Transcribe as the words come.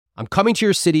I'm coming to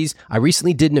your cities. I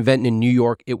recently did an event in New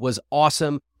York. It was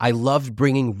awesome. I loved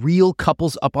bringing real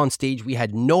couples up on stage. We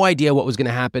had no idea what was going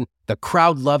to happen. The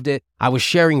crowd loved it. I was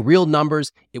sharing real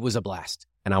numbers. It was a blast,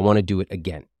 and I want to do it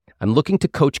again. I'm looking to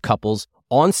coach couples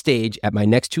on stage at my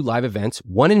next 2 live events,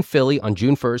 one in Philly on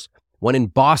June 1st, one in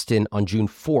Boston on June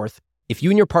 4th. If you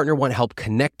and your partner want help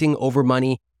connecting over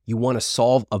money, you want to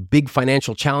solve a big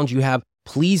financial challenge you have,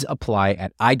 please apply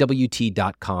at iwt.com/live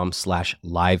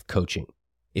coaching.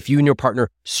 If you and your partner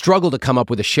struggle to come up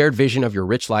with a shared vision of your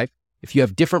rich life, if you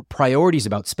have different priorities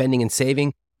about spending and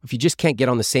saving, if you just can't get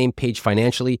on the same page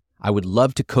financially, I would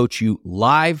love to coach you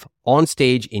live on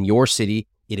stage in your city.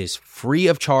 It is free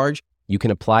of charge. You can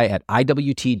apply at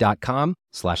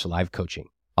iwt.com/live coaching.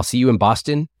 I'll see you in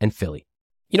Boston and Philly.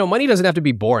 You know, money doesn't have to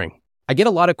be boring. I get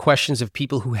a lot of questions of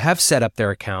people who have set up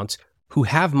their accounts, who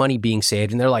have money being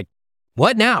saved, and they're like,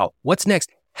 what now? What's next?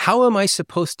 How am I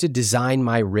supposed to design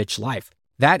my rich life?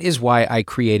 That is why I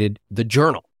created the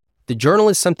journal. The journal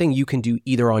is something you can do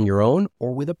either on your own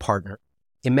or with a partner.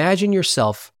 Imagine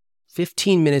yourself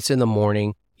 15 minutes in the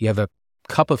morning, you have a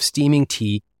cup of steaming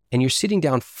tea, and you're sitting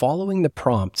down following the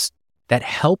prompts that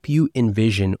help you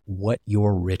envision what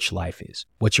your rich life is.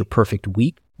 What's your perfect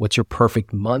week? What's your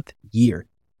perfect month, year?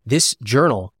 This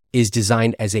journal is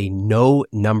designed as a no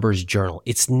numbers journal.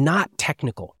 It's not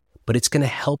technical, but it's going to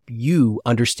help you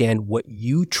understand what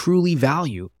you truly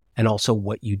value and also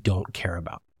what you don't care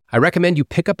about. I recommend you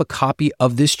pick up a copy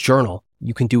of this journal.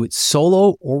 You can do it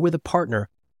solo or with a partner,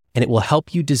 and it will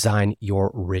help you design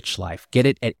your rich life. Get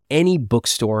it at any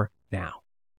bookstore now.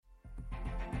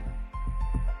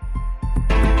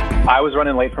 I was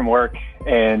running late from work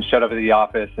and showed up at the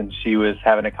office, and she was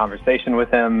having a conversation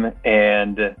with him.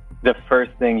 And the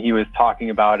first thing he was talking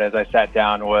about as I sat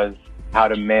down was how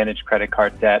to manage credit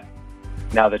card debt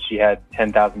now that she had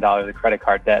 $10,000 of credit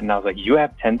card debt. And I was like, you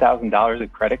have $10,000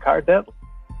 of credit card debt?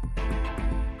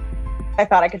 I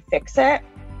thought I could fix it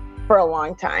for a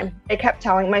long time. I kept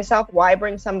telling myself, why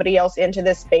bring somebody else into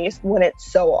this space when it's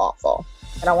so awful?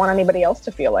 I don't want anybody else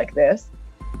to feel like this.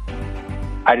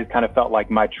 I just kind of felt like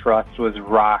my trust was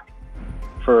rocked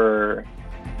for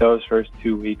those first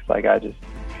 2 weeks. Like I just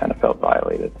kind of felt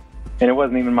violated. And it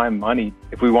wasn't even my money.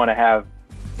 If we want to have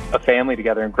a family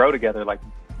together and grow together, like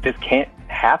this can't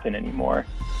happen anymore.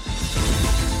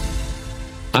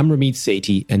 I'm Ramit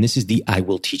Sethi, and this is the I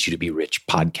Will Teach You to Be Rich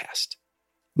podcast.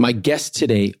 My guests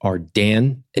today are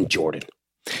Dan and Jordan.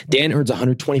 Dan earns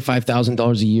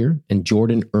 $125,000 a year, and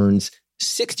Jordan earns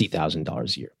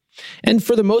 $60,000 a year. And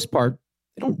for the most part,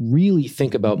 they don't really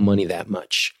think about money that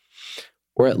much.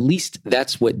 Or at least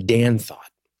that's what Dan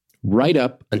thought, right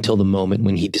up until the moment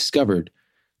when he discovered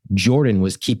Jordan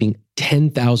was keeping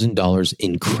 $10,000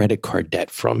 in credit card debt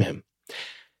from him.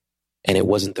 And it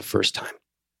wasn't the first time.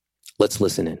 Let's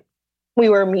listen in. We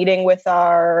were meeting with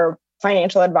our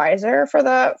financial advisor for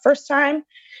the first time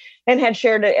and had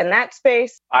shared it in that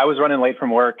space. I was running late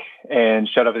from work and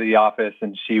showed up at the office,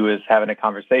 and she was having a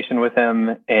conversation with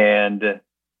him. And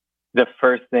the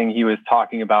first thing he was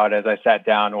talking about as I sat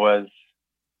down was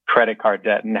credit card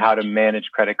debt and how to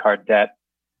manage credit card debt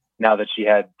now that she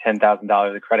had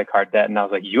 $10,000 of credit card debt. And I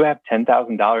was like, you have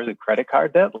 $10,000 of credit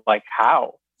card debt? Like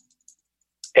how?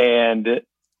 And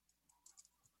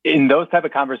in those type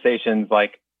of conversations,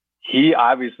 like he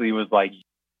obviously was like,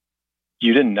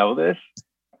 you didn't know this?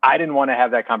 I didn't want to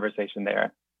have that conversation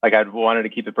there. Like I wanted to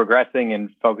keep it progressing and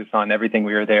focus on everything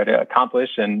we were there to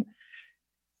accomplish. And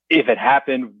if it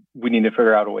happened, we need to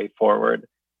figure out a way forward.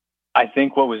 I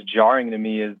think what was jarring to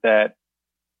me is that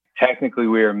technically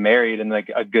we were married, and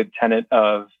like a good tenet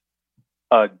of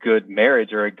a good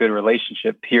marriage or a good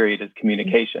relationship period is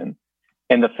communication.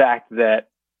 And the fact that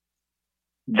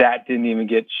that didn't even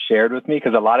get shared with me,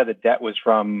 because a lot of the debt was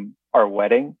from our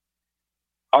wedding.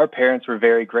 Our parents were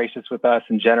very gracious with us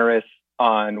and generous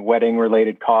on wedding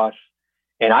related costs.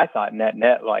 And I thought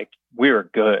net, like we were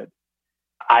good.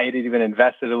 I had even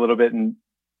invested a little bit in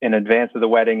advance of the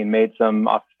wedding and made some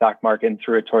off the stock market and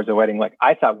threw it towards the wedding. Like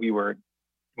I thought we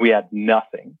had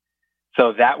nothing.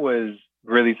 So that was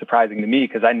really surprising to me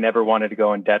because I never wanted to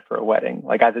go in debt for a wedding.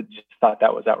 Like I just thought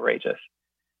that was outrageous.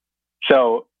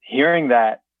 So hearing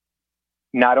that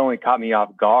not only caught me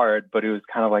off guard, but it was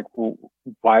kind of like, well,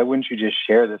 why wouldn't you just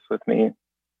share this with me?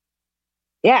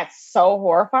 Yeah, it's so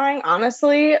horrifying.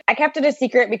 Honestly, I kept it a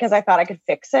secret because I thought I could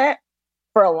fix it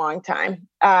for a long time.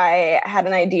 I had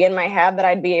an idea in my head that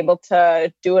I'd be able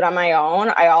to do it on my own.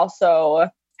 I also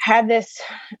had this,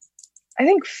 I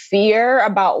think, fear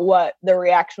about what the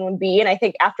reaction would be. And I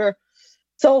think after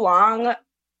so long,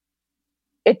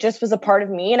 it just was a part of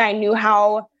me. And I knew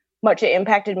how much it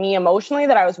impacted me emotionally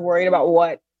that I was worried about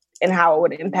what and how it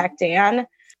would impact Dan.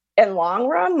 in long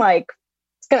run, like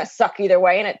it's going to suck either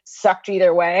way. And it sucked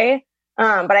either way.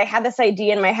 But I had this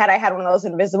idea in my head. I had one of those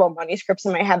invisible money scripts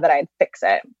in my head that I'd fix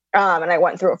it. And I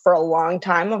went through it for a long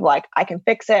time of like, I can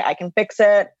fix it. I can fix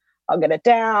it. I'll get it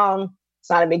down. It's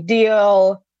not a big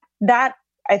deal. That,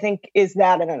 I think, is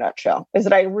that in a nutshell, is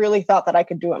that I really thought that I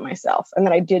could do it myself and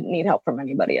that I didn't need help from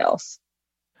anybody else.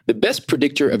 The best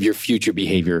predictor of your future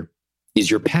behavior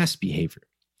is your past behavior.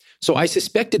 So I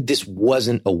suspected this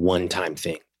wasn't a one-time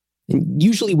thing. And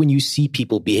usually when you see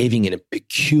people behaving in a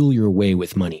peculiar way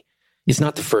with money, it's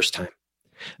not the first time.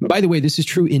 And by the way, this is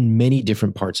true in many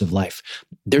different parts of life.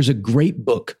 There's a great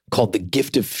book called The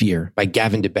Gift of Fear by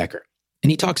Gavin de Becker. And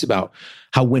he talks about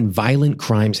how when violent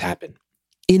crimes happen,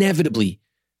 inevitably,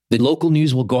 the local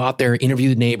news will go out there, interview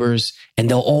the neighbors, and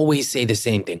they'll always say the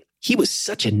same thing. He was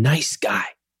such a nice guy.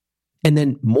 And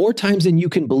then more times than you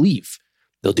can believe,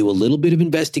 they'll do a little bit of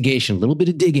investigation, a little bit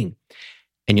of digging,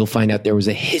 and you'll find out there was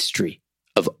a history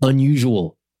of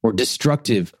unusual or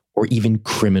destructive or even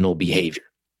criminal behavior.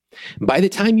 By the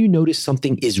time you notice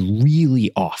something is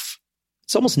really off,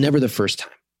 it's almost never the first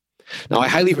time. Now, I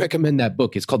highly recommend that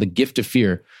book. It's called The Gift of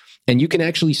Fear. And you can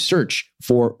actually search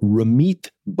for Ramit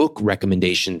book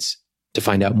recommendations to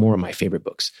find out more of my favorite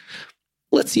books.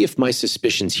 Let's see if my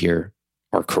suspicions here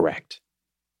are correct.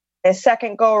 The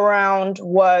second go around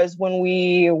was when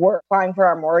we were applying for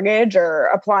our mortgage or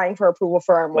applying for approval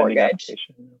for our mortgage,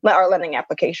 our lending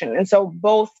application. And so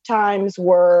both times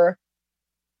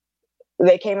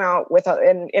they came out with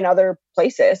in other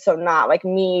places. So not like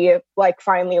me, like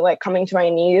finally like coming to my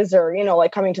knees or, you know,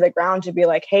 like coming to the ground to be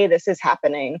like, hey, this is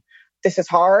happening. This is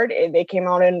hard. They came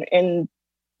out in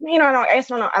you know, I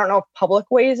don't know if public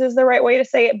ways is the right way to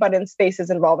say it, but in spaces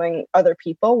involving other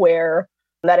people where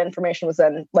that information was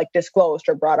then like disclosed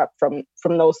or brought up from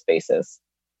those spaces.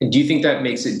 And do you think that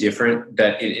makes it different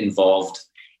that it involved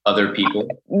other people?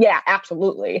 Yeah,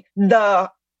 absolutely.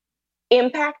 The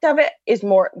impact of it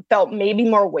felt maybe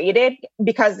more weighted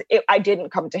because I didn't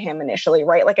come to him initially,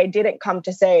 right? Like I didn't come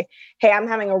to say, hey, I'm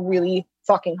having a really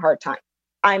fucking hard time.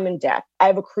 I'm in debt.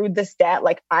 I've accrued this debt.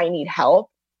 Like I need help.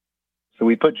 So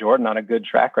we put Jordan on a good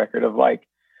track record of like,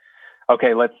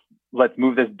 okay, let's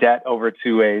move this debt over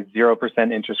to a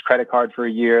 0% interest credit card for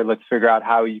a year. Let's figure out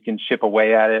how you can chip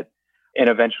away at it and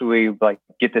eventually like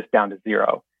get this down to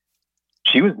zero.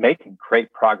 She was making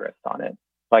great progress on it.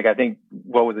 Like, I think,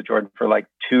 what was it, Jordan? For like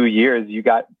 2 years, you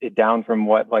got it down from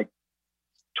like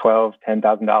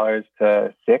 $10,000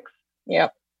 to $6,000.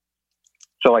 Yep.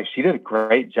 So like she did a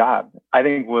great job. I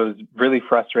think was really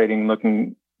frustrating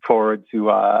looking forward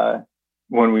to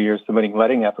when we were submitting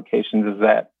letting applications is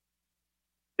that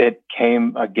it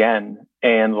came again.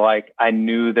 And like, I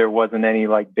knew there wasn't any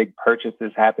like big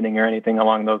purchases happening or anything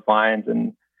along those lines.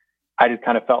 And I just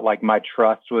kind of felt like my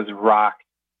trust was rocked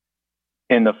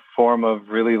in the form of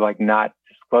really like not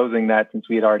disclosing that since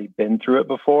we had already been through it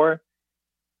before.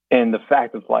 And the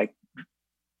fact of like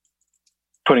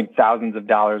putting thousands of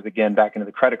dollars again back into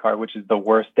the credit card, which is the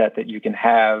worst debt that you can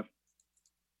have,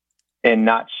 and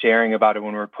not sharing about it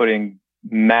when we're putting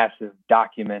massive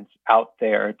documents out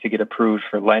there to get approved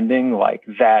for lending, like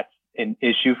that's an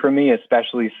issue for me,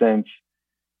 especially since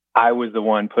I was the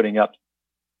one putting up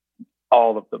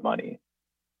all of the money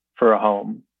for a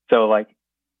home. So like,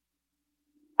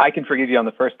 I can forgive you on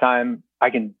the first time. I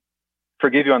can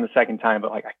forgive you on the second time, but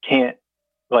like, I can't,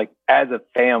 like as a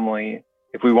family,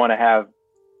 if we want to have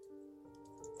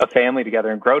a family together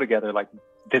and grow together, like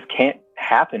this can't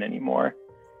happen anymore.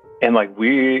 And like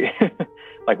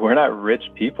like we're not rich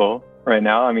people right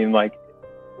now. I mean, like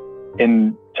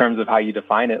in terms of how you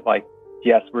define it, like,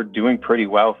 yes, we're doing pretty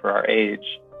well for our age,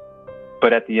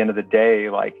 but at the end of the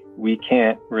day, like we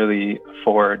can't really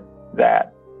afford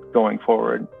that going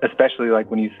forward, especially like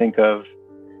when you think of,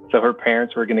 so her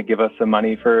parents were going to give us some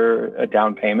money for a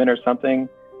down payment or something.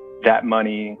 That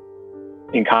money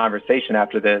in conversation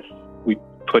after this, we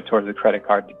put towards a credit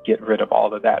card to get rid of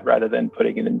all of that rather than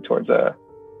putting it in towards a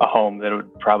home that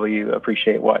would probably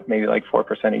appreciate maybe like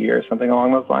 4% a year or something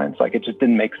along those lines. Like it just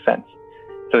didn't make sense.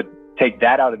 So take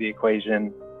that out of the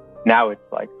equation. Now it's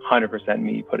like 100%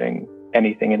 me putting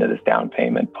anything into this down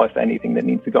payment plus anything that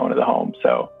needs to go into the home.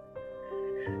 So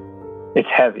it's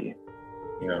heavy,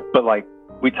 but like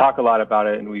we talk a lot about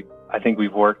it and I think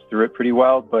we've worked through it pretty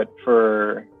well, but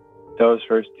for those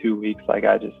first 2 weeks, like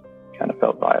I just kind of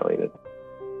felt violated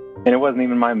and it wasn't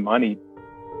even my money.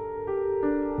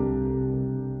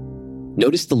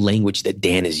 Notice the language that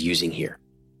Dan is using here.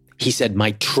 He said,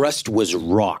 my trust was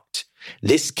rocked.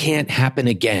 This can't happen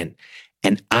again.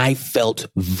 And I felt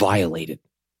violated.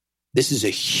 This is a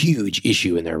huge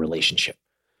issue in their relationship.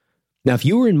 Now, if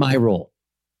you were in my role,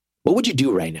 what would you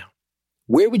do right now?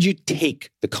 Where would you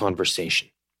take the conversation?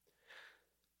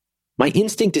 My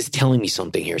instinct is telling me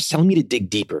something here. It's telling me to dig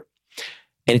deeper.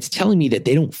 And it's telling me that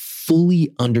they don't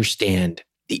fully understand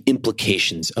the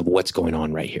implications of what's going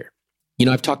on right here. You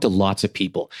know, I've talked to lots of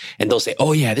people and they'll say,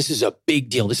 oh yeah, this is a big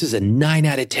deal. This is a 9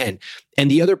 out of 10.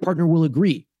 And the other partner will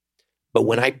agree. But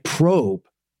when I probe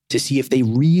to see if they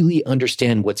really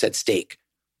understand what's at stake,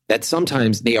 that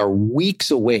sometimes they are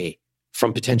weeks away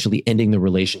from potentially ending the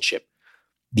relationship,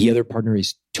 the other partner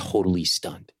is totally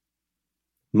stunned.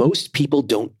 Most people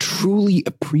don't truly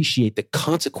appreciate the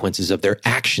consequences of their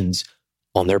actions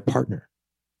on their partner.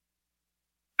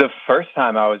 The first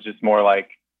time I was just more like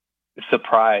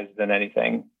surprised than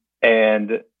anything.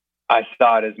 And I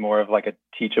saw it as more of like a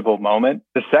teachable moment.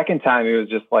 The second time it was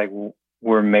just like,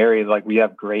 we're married, like we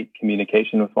have great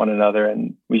communication with one another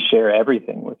and we share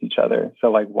everything with each other.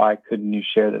 So like, why couldn't you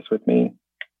share this with me?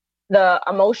 The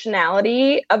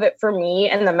emotionality of it for me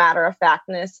and the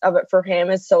matter-of-factness of it for him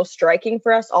is so striking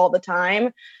for us all the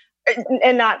time.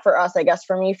 And not for us, I guess,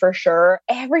 for me, for sure.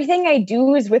 Everything I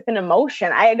do is with an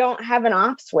emotion. I don't have an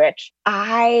off switch.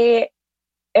 I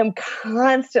am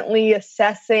constantly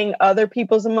assessing other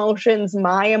people's emotions,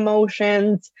 my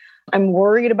emotions. I'm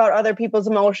worried about other people's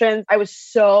emotions. I was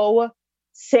so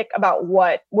sick about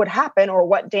what would happen or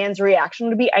what Dan's reaction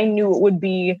would be. I knew it would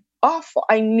be awful.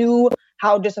 I knew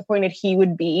how disappointed he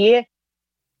would be.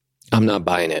 I'm not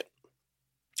buying it.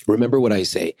 Remember what I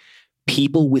say.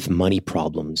 People with money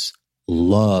problems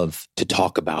love to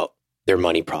talk about their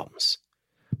money problems.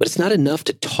 But it's not enough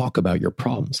to talk about your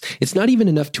problems. It's not even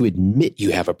enough to admit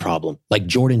you have a problem, like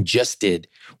Jordan just did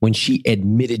when she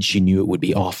admitted she knew it would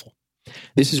be awful.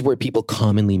 This is where people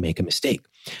commonly make a mistake.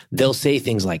 They'll say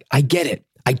things like, I get it.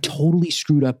 I totally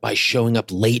screwed up by showing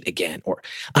up late again. Or,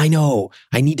 I know,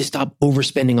 I need to stop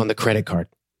overspending on the credit card.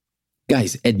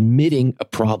 Guys, admitting a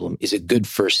problem is a good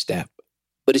first step,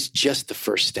 but it's just the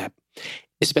first step.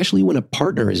 Especially when a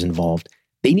partner is involved,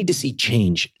 they need to see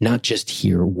change, not just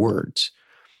hear words.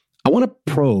 I want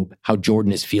to probe how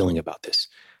Jordan is feeling about this.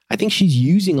 I think she's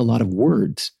using a lot of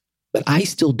words, but I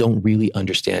still don't really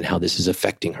understand how this is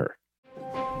affecting her.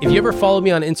 If you ever follow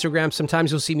me on Instagram,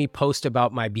 sometimes you'll see me post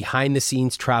about my behind the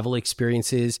scenes travel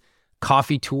experiences,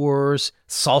 coffee tours,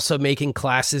 salsa making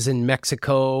classes in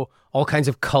Mexico, all kinds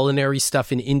of culinary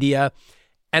stuff in India.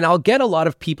 And I'll get a lot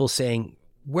of people saying,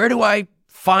 where do I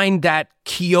find that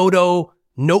Kyoto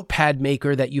notepad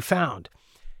maker that you found?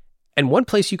 And one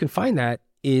place you can find that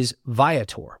is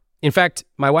Viator. In fact,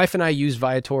 my wife and I used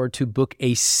Viator to book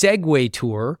a Segway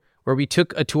tour where we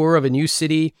took a tour of a new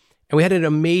city and we had an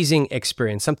amazing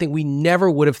experience, something we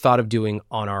never would have thought of doing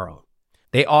on our own.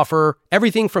 They offer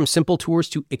everything from simple tours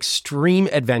to extreme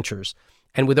adventures.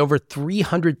 And with over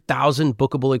 300,000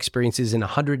 bookable experiences in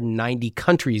 190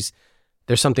 countries,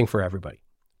 there's something for everybody.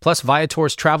 Plus,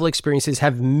 Viator's travel experiences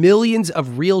have millions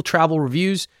of real travel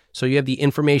reviews, so you have the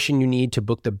information you need to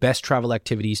book the best travel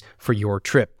activities for your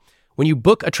trip. When you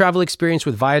book a travel experience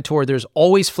with Viator, there's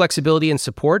always flexibility and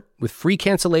support with free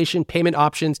cancellation, payment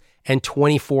options, and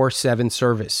 24/7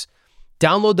 service.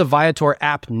 Download the Viator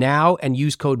app now and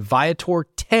use code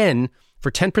Viator10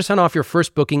 for 10% off your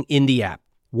first booking in the app.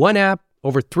 One app,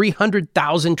 over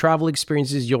 300,000 travel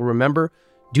experiences you'll remember.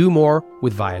 Do more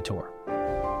with Viator.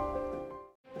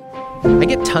 I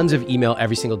get tons of email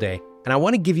every single day, and I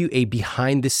want to give you a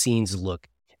behind-the-scenes look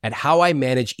at how I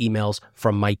manage emails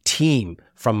from my team,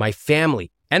 from my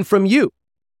family, and from you.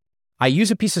 I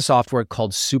use a piece of software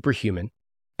called Superhuman,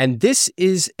 and this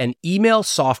is an email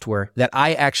software that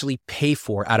I actually pay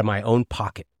for out of my own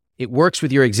pocket. It works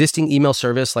with your existing email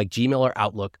service like Gmail or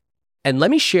Outlook, and let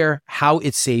me share how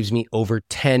it saves me over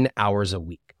 10 hours a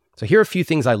week. So here are a few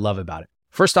things I love about it.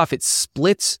 First off, it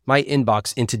splits my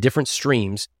inbox into different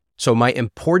streams, so my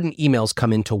important emails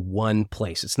come into one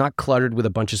place. It's not cluttered with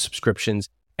a bunch of subscriptions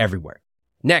everywhere.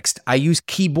 Next, I use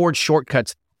keyboard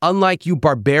shortcuts, unlike you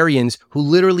barbarians who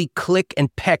literally click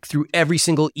and peck through every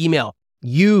single email.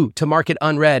 U to mark it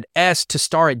unread, S to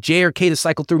star it, J or K to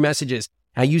cycle through messages.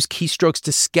 I use keystrokes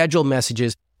to schedule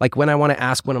messages, like when I want to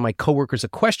ask one of my coworkers a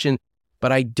question,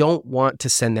 but I don't want to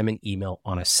send them an email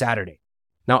on a Saturday.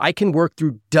 Now, I can work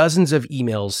through dozens of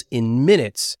emails in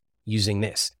minutes using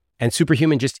this. And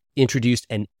Superhuman just introduced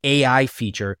an AI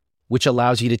feature which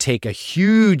allows you to take a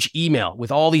huge email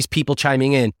with all these people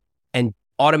chiming in and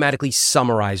automatically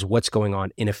summarize what's going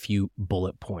on in a few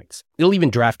bullet points. It'll even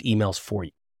draft emails for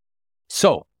you.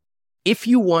 So if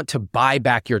you want to buy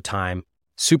back your time,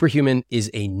 Superhuman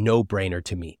is a no-brainer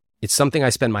to me. It's something I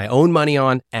spend my own money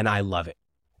on, and I love it.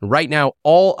 Right now,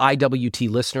 all IWT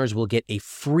listeners will get a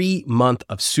free month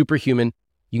of Superhuman.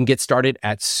 You can get started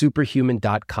at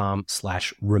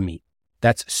superhuman.com/Ramit.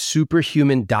 That's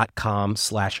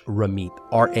superhuman.com/Ramit,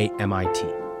 RAMIT.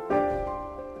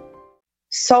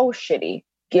 So shitty.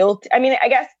 Guilt. I mean, I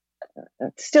guess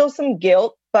still some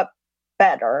guilt, but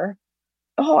better.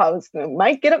 Oh,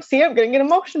 might get up. See, I'm going to get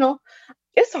emotional.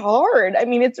 It's hard. I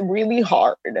mean, it's really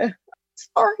hard.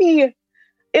 Sorry.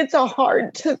 It's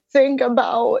hard to think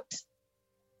about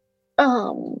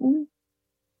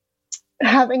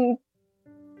having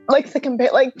like the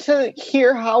compare, like to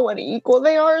hear how unequal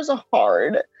they are is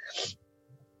hard.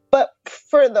 But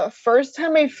for the first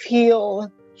time, I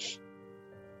feel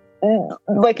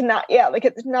like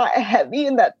it's not heavy,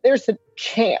 and that there's a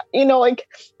chance, like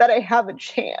that I have a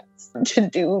chance to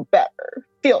do better.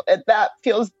 That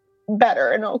feels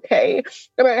better and okay.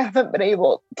 And I haven't been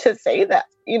able to say that,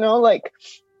 like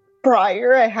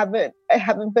prior, I haven't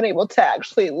been able to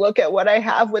actually look at what I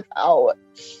have without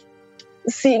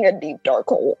seeing a deep dark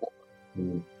hole.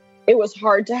 It was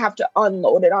hard to have to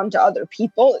unload it onto other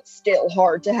people. It's still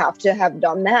hard to have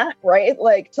done that, right?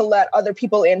 Like to let other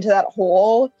people into that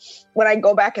hole. When I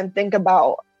go back and think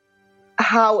about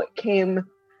how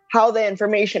the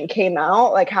information came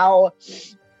out, like how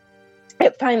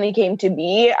it finally came to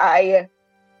be, I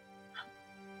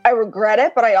regret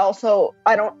it, but I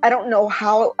don't know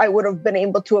how I would have been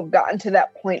able to have gotten to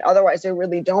that point. Otherwise, I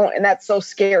really don't. And that's so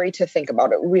scary to think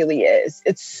about. It really is.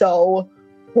 It's so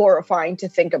horrifying to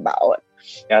think about.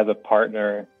 As a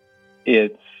partner,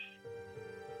 and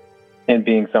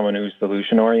being someone who's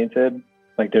solution oriented,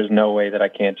 like there's no way that I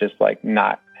can't just like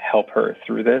not help her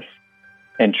through this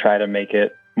and try to make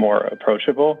it more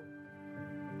approachable.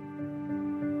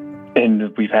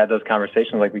 And we've had those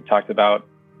conversations like we talked about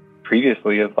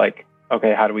previously of like,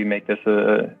 okay, how do we make this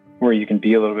where you can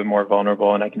be a little bit more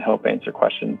vulnerable and I can help answer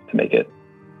questions to make it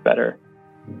better.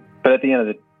 But at the end of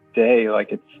the day,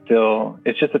 like it's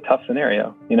just a tough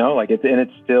scenario, like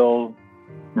it's still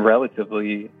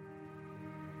relatively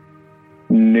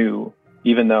new,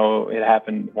 even though it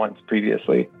happened once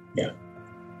previously. Yeah.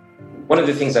 One of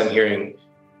the things I'm hearing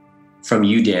from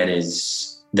you, Dan,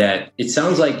 is that it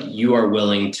sounds like you are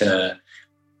willing to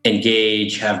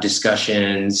engage, have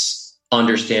discussions,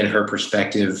 understand her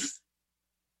perspective,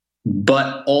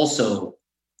 but also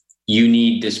you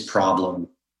need this problem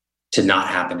to not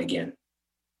happen again.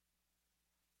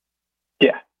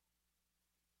 Yeah.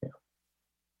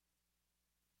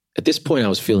 At this point, I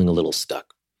was feeling a little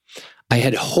stuck. I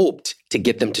had hoped to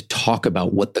get them to talk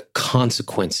about what the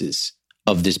consequences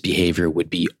of this behavior would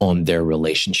be on their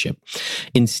relationship.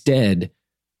 Instead,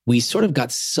 we sort of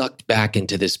got sucked back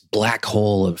into this black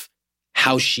hole of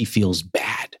how she feels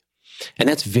bad. And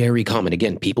that's very common.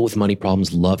 Again, people with money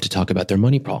problems love to talk about their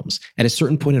money problems. At a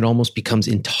certain point, it almost becomes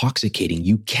intoxicating.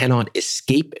 You cannot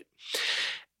escape it.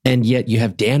 And yet you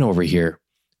have Dan over here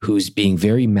who's being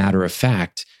very matter of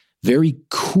fact, very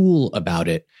cool about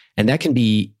it. And that can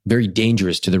be very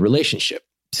dangerous to the relationship.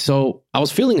 So I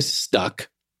was feeling stuck.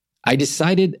 I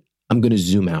decided I'm going to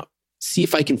zoom out, see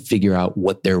if I can figure out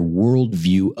what their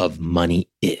worldview of money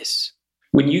is.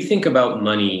 When you think about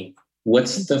money,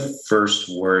 what's the first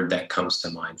word that comes to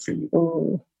mind for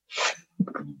you?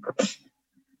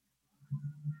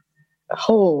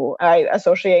 Oh, I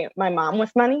associate my mom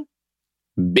with money.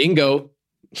 Bingo.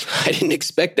 I didn't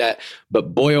expect that,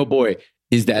 but boy, oh boy,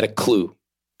 is that a clue.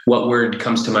 What word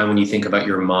comes to mind when you think about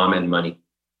your mom and money?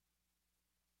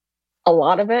 A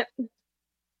lot of it.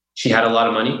 She had a lot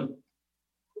of money?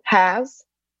 Has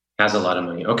a lot of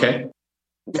money. Okay.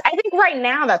 I think right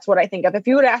now that's what I think of. If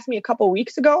you had asked me a couple of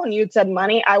weeks ago and you'd said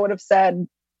money, I would have said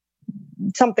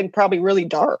something probably really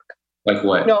dark. Like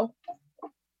what? God,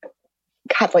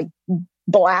 like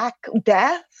Black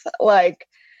Death, like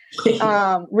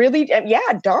really,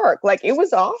 yeah, dark. Like it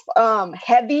was off.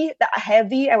 Heavy.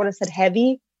 I would have said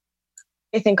heavy.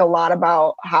 I think a lot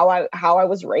about how I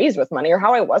was raised with money or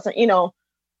how I wasn't.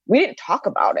 We didn't talk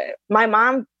about it. My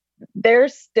mom,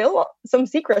 there's still some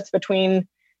secrets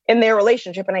in their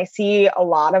relationship, and I see a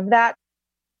lot of that.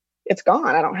 It's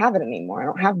gone. I don't have it anymore. I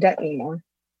don't have debt anymore.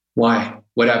 Why?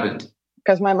 What happened?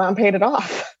 Because my mom paid it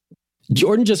off.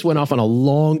 Jordan just went off on a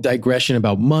long digression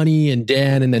about money and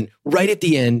Dan, and then right at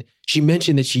the end, she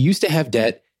mentioned that she used to have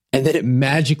debt and then it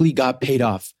magically got paid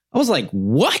off. I was like,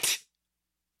 what?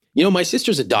 My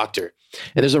sister's a doctor,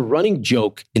 and there's a running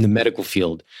joke in the medical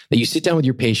field that you sit down with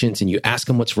your patients and you ask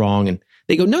them what's wrong, and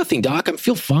they go, nothing, doc, I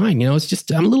feel fine. It's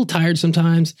just, I'm a little tired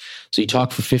sometimes. So you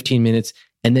talk for 15 minutes,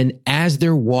 and then as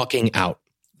they're walking out,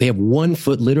 they have one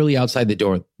foot literally outside the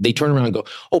door. They turn around and go,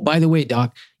 oh, by the way,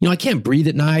 doc, I can't breathe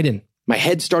at night, and my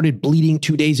head started bleeding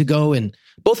 2 days ago, and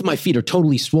both of my feet are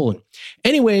totally swollen.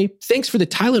 Anyway, thanks for the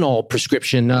Tylenol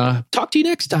prescription. Talk to you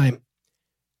next time.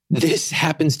 This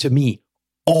happens to me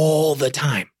all the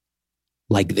time,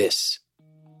 like this.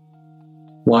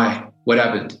 Why? What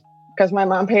happened? Because my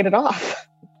mom paid it off.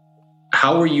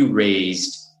 How were you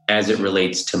raised as it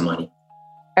relates to money?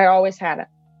 I always had it.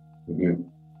 Mm-hmm.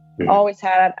 Mm-hmm. Always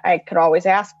had it. I could always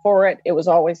ask for it. It was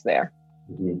always there.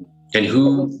 Mm-hmm. And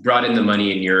who brought in the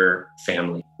money in your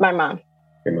family? My mom.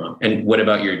 Your mom. And what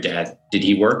about your dad? Did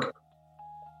he work?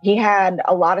 He had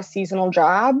a lot of seasonal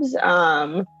jobs.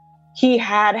 He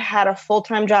had a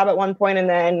full-time job at one point and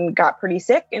then got pretty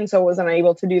sick, and so wasn't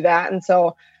able to do that. And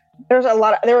so there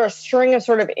were a string of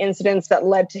sort of incidents that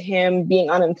led to him being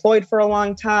unemployed for a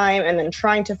long time and then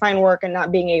trying to find work and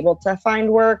not being able to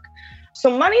find work. So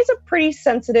money's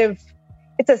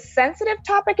it's a sensitive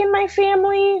topic in my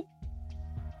family,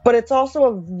 but it's also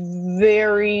a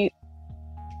very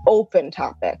open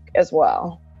topic as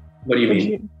well. What do you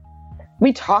mean?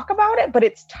 We talk about it, but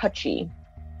it's touchy.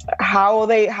 How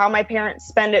my parents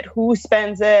spend it, who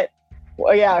spends it.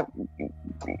 Well, yeah.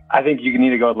 I think you need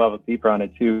to go a level deeper on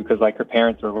it too, because like her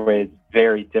parents were raised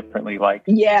very differently. Like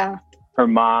her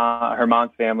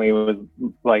mom's family was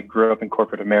like grew up in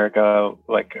corporate America.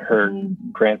 Like her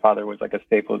grandfather was like a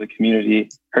staple of the community.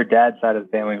 Her dad's side of the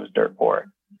family was dirt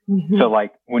poor. Mm-hmm. So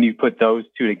like when you put those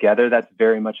two together, that's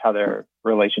very much how their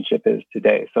relationship is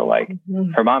today. So like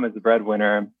her mom is the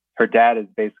breadwinner. Her dad is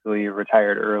basically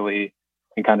retired early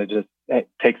and kind of just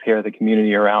takes care of the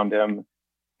community around him.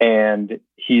 And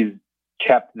he's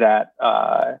kept that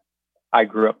I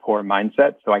grew up poor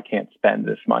mindset, so I can't spend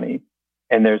this money.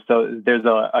 And there's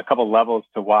a couple levels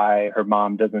to why her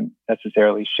mom doesn't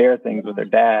necessarily share things with her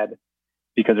dad,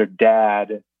 because her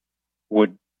dad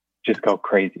would just go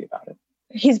crazy about it.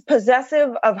 He's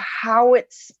possessive of how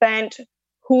it's spent,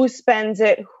 who spends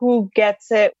it, who gets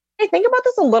it. I think about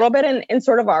this a little bit in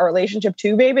sort of our relationship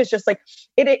too, babe. It's just like,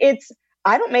 it's,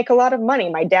 I don't make a lot of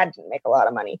money. My dad didn't make a lot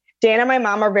of money. Dan and my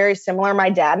mom are very similar. My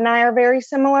dad and I are very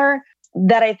similar.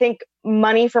 That I think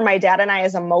money for my dad and I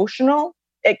is emotional.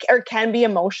 Or can be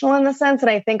emotional in the sense.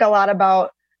 And I think a lot about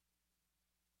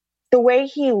the way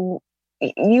he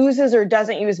uses or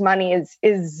doesn't use money it's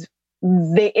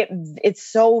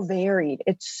so varied.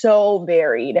 It's so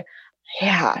varied.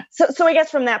 Yeah. So I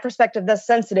guess from that perspective, the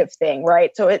sensitive thing,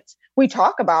 right? So we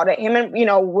talk about it. Him and,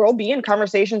 we'll be in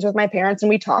conversations with my parents and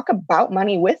we talk about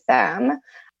money with them.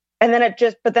 And then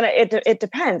it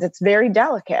depends. It's very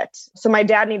delicate. So my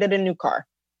dad needed a new car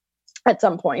at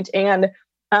some point and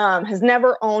has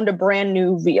never owned a brand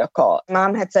new vehicle.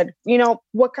 Mom had said,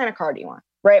 what kind of car do you want?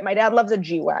 Right? My dad loves a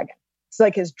G-Wagon. It's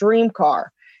like his dream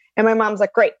car. And my mom's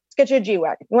like, great, let's get you a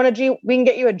G-Wagon. You want a G? We can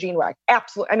get you a G-Wagon.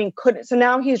 Absolutely. I mean, So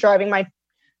now he's driving my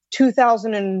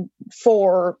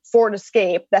 2004 Ford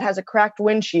Escape that has a cracked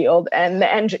windshield and the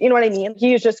engine, you know what I mean?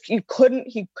 He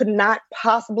could not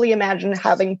possibly imagine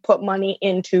having put money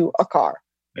into a car.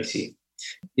 I see.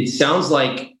 It sounds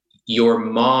like your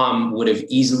mom would have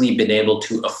easily been able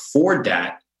to afford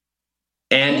that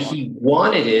and he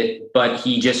wanted it, but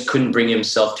he just couldn't bring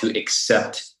himself to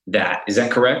accept that. Is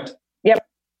that correct? Yep.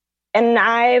 And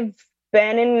I've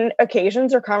been in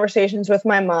occasions or conversations with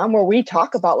my mom where we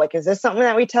talk about like, is this something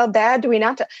that we tell dad? Do we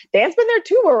not? Dan's been there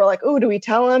too, where we're like, oh, do we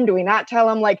tell him? Do we not tell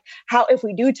him? Like how, if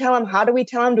we do tell him, how do we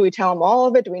tell him? Do we tell him all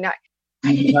of it? Do we not?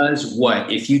 Because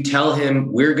what? If you tell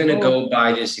him we're going to go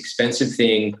buy this expensive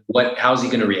thing, how's he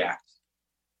going to react?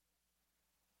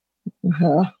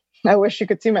 I wish you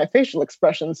could see my facial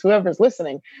expressions, whoever's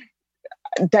listening.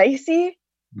 Dicey.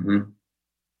 Mm-hmm.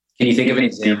 Can you think of an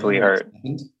example? Deeply hurt.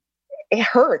 It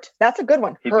hurt. That's a good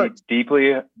one. He'd hurt. be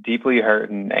deeply, deeply hurt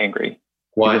and angry.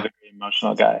 Why? He's a very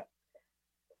emotional guy.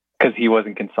 Because he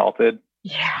wasn't consulted.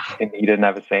 Yeah. And he didn't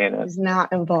have a say in it. He's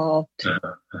not involved.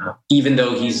 Even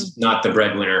though he's not the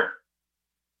breadwinner.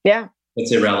 Yeah.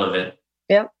 It's irrelevant.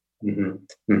 Yep.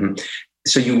 Mm-hmm. Mm-hmm.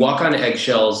 So you walk on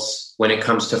eggshells when it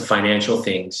comes to financial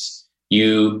things.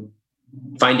 You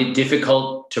find it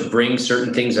difficult to bring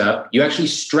certain things up. You actually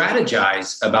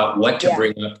strategize about what to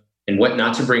bring up and what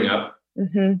not to bring up.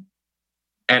 Mm-hmm.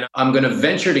 And I'm going to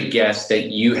venture to guess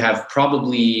that you have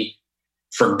probably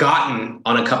forgotten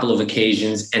on a couple of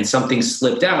occasions and something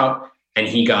slipped out and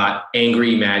he got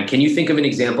angry, mad. Can you think of an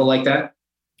example like that?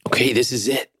 Okay, this is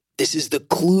it. This is the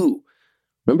clue.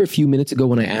 Remember a few minutes ago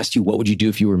when I asked you, what would you do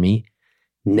if you were me?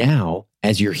 Now,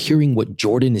 as you're hearing what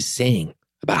Jordan is saying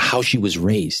about how she was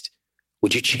raised,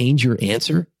 would you change your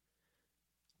answer?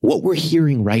 What we're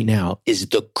hearing right now is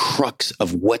the crux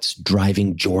of what's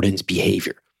driving Jordan's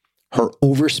behavior. Her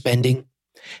overspending,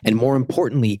 and more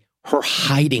importantly, her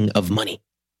hiding of money.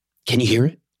 Can you hear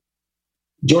it?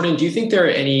 Jordan, do you think there are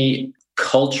any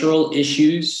cultural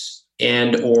issues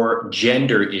and or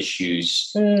gender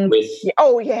issues with...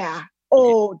 Oh, yeah.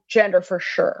 Oh, gender for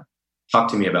sure. Talk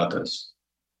to me about those.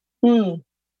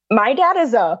 My dad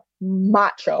is a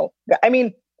macho. I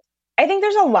mean, I think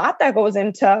there's a lot that goes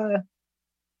into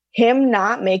him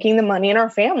not making the money in our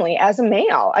family as a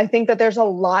male. I think that there's a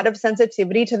lot of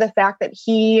sensitivity to the fact that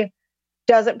he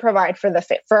doesn't provide for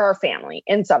our family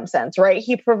in some sense, right?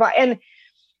 He provide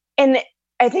and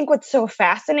I think what's so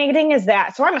fascinating is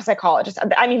that, so I'm a psychologist.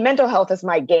 I mean, mental health is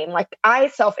my game. Like, I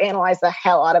self-analyze the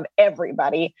hell out of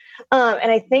everybody.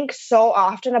 And I think so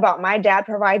often about my dad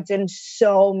provides in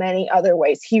so many other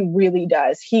ways. He really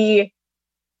does. He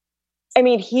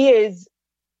is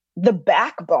the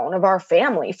backbone of our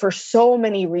family for so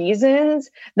many reasons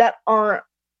that aren't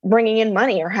bringing in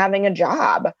money or having a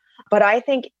job. But I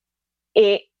think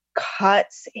it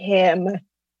cuts him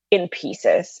in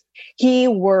pieces. He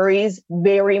worries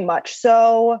very much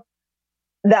so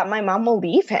that my mom will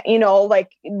leave him, like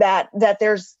that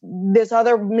there's this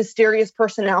other mysterious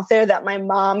person out there that my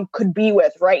mom could be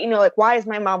with, right? Like, why is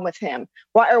my mom with him?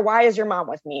 Why is your mom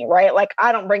with me, right? Like,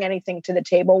 I don't bring anything to the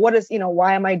table. Why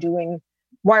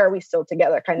are we still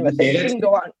together, kind of a thing. He can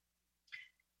go on.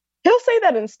 He'll say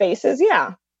that in spaces.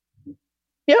 Yeah.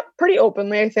 Yep. Pretty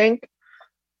openly, I think.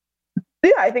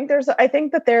 Yeah. I think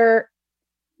that there,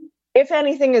 if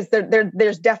anything, is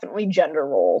there's definitely gender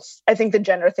roles. I think the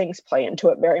gender things play into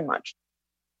it very much.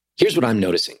 Here's what I'm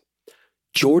noticing.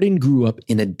 Jordan grew up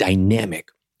in a dynamic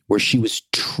where she was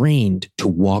trained to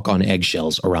walk on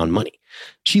eggshells around money.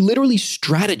 She literally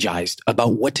strategized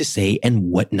about what to say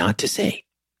and what not to say.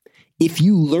 If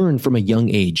you learn from a young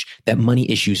age that money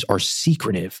issues are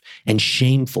secretive and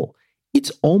shameful,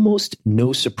 it's almost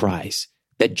no surprise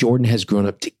that Jordan has grown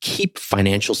up to keep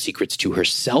financial secrets to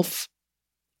herself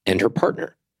and her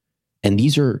partner. And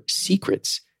these are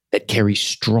secrets that carry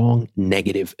strong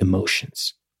negative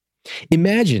emotions.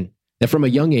 Imagine that from a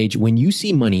young age, when you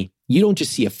see money, you don't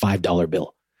just see a $5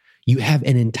 bill. You have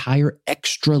an entire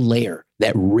extra layer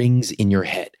that rings in your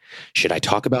head. Should I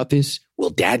talk about this?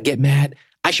 Will dad get mad?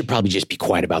 I should probably just be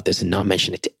quiet about this and not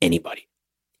mention it to anybody.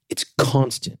 It's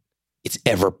constant. It's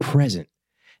ever present.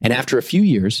 And after a few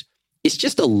years, it's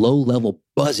just a low-level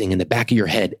buzzing in the back of your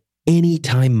head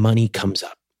anytime money comes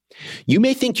up. You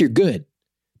may think you're good,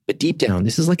 but deep down,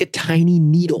 this is like a tiny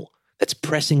needle that's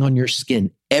pressing on your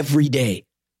skin every day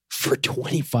for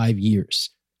 25 years.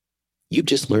 You've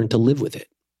just learned to live with it.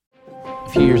 A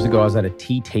few years ago, I was at a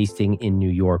tea tasting in New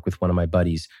York with one of my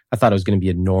buddies. I thought it was going to be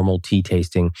a normal tea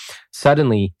tasting.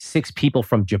 Suddenly, 6 people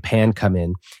from Japan come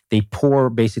in. They pour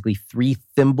basically 3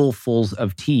 thimblefuls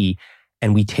of tea,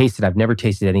 and we tasted. I've never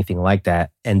tasted anything like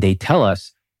that. And they tell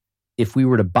us, if we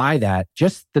were to buy that,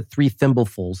 just the 3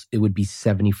 thimblefuls, it would be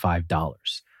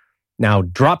 $75. Now,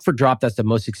 drop for drop, that's the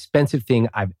most expensive thing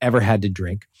I've ever had to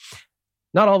drink.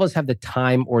 Not all of us have the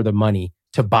time or the money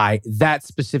to buy that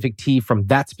specific tea from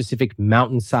that specific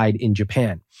mountainside in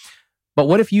Japan. But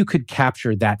what if you could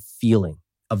capture that feeling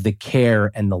of the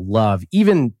care and the love,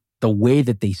 even the way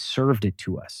that they served it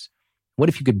to us? What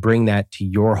if you could bring that to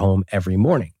your home every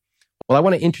morning? Well, I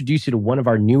want to introduce you to one of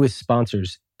our newest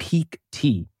sponsors, Pique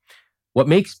Tea. What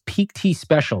makes Pique Tea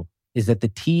special is that the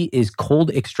tea is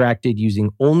cold extracted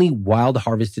using only wild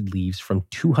harvested leaves from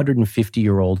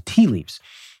 250-year-old tea leaves.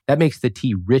 That makes the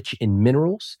tea rich in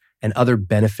minerals and other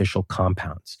beneficial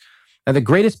compounds. Now, the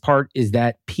greatest part is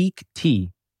that Pique Tea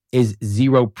is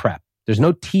zero prep. There's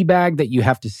no tea bag that you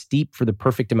have to steep for the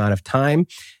perfect amount of time.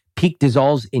 Pique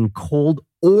dissolves in cold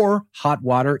or hot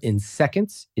water in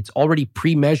seconds. It's already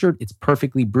pre-measured, it's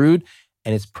perfectly brewed,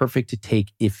 and it's perfect to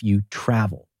take if you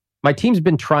travel. My team's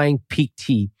been trying Pique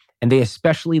Tea, and they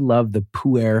especially love the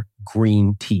Pu'er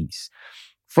green teas.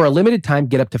 For a limited time,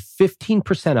 get up to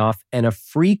 15% off and a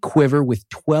free quiver with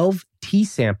 12 tea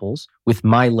samples with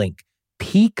my link,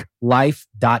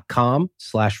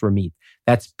 piquelife.com/Ramit.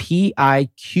 That's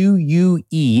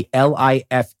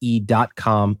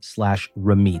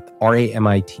PIQUELIFE.com/Ramit,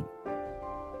 RAMIT.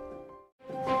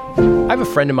 I have a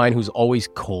friend of mine who's always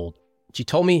cold. She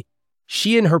told me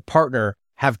she and her partner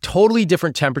have totally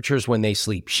different temperatures when they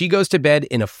sleep. She goes to bed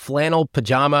in a flannel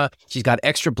pajama. She's got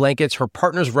extra blankets. Her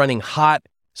partner's running hot.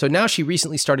 So now she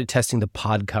recently started testing the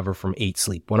pod cover from 8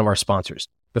 Sleep, one of our sponsors.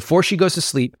 Before she goes to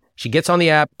sleep, she gets on the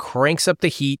app, cranks up the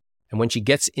heat, and when she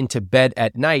gets into bed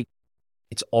at night,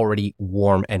 it's already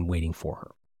warm and waiting for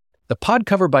her. The pod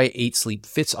cover by 8 Sleep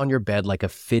fits on your bed like a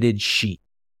fitted sheet,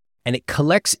 and it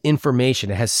collects information.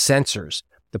 It has sensors.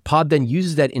 The pod then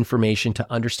uses that information to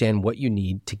understand what you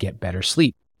need to get better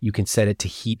sleep. You can set it to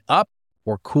heat up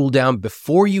or cool down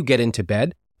before you get into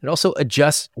bed. It also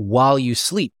adjusts while you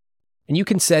sleep. And you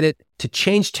can set it to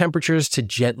change temperatures to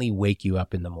gently wake you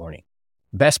up in the morning.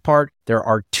 Best part, there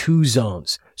are 2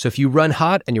 zones. So if you run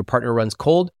hot and your partner runs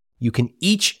cold, you can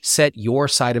each set your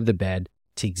side of the bed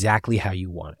to exactly how you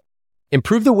want it.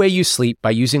 Improve the way you sleep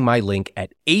by using my link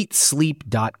at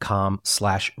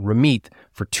 8sleep.com/Ramit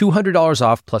for $200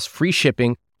 off plus free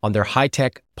shipping on their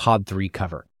high-tech Pod 3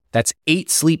 cover. That's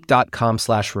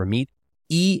 8sleep.com/Ramit,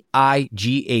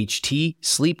 EIGHT,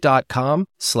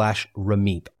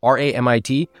 sleep.com/Ramit,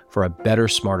 RAMIT, for a better,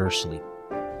 smarter sleep.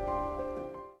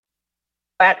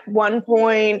 At one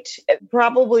point,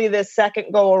 probably the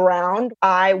second go around,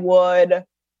 I would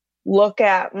look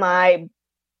at my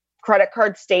credit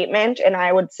card statement and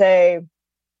I would say,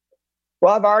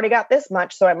 well, I've already got this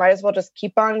much, so I might as well just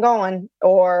keep on going.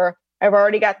 Or I've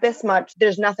already got this much.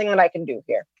 There's nothing that I can do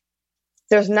here.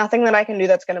 There's nothing that I can do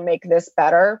that's going to make this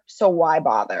better. So why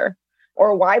bother?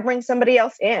 Or why bring somebody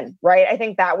else in, right? I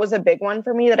think that was a big one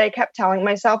for me that I kept telling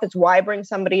myself. It's why bring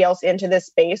somebody else into this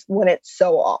space when it's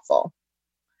so awful?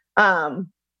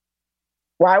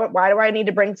 Why do I need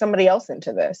to bring somebody else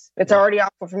into this? It's already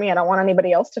awful for me. I don't want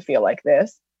anybody else to feel like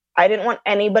this. I didn't want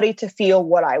anybody to feel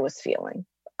what I was feeling.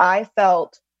 I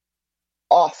felt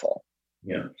awful.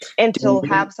 Yeah. And to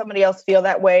have somebody else feel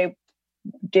that way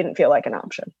didn't feel like an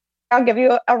option. I'll give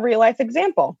you a real life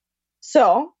example.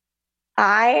 So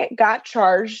I got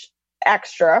charged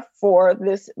extra for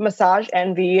this Massage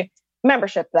Envy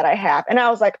membership that I have. And I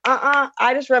was like,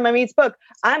 I just read my Meets book.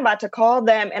 I'm about to call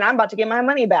them and I'm about to get my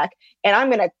money back. And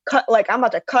I'm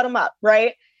about to cut them up.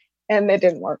 Right. And it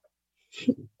didn't work.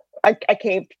 I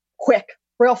caved quick,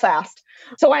 real fast.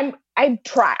 So I'm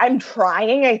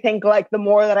trying. I think like the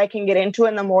more that I can get into it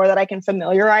and the more that I can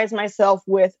familiarize myself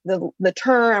with the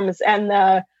terms and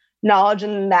the knowledge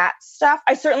and that stuff,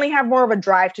 I certainly have more of a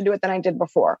drive to do it than I did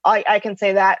before. I can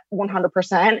say that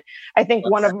 100%. I think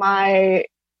one of my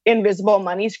invisible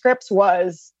money scripts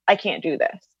was, I can't do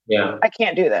this. Yeah. I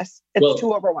can't do this. It's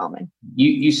too overwhelming.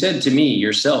 You said to me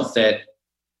yourself that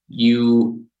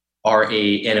you are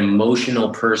an emotional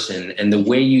person, and the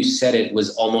way you said it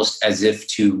was almost as if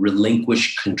to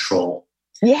relinquish control.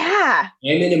 Yeah.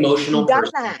 I'm an emotional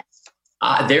person. That.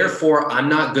 Therefore, I'm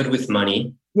not good with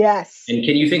money. Yes. And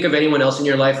can you think of anyone else in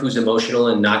your life who's emotional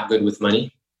and not good with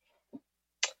money?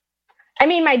 I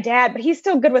mean, my dad, but he's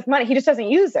still good with money. He just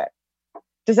doesn't use it.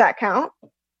 Does that count?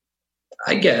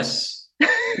 I guess.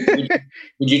 Would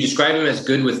you describe him as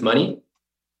good with money?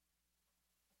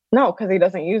 No, because he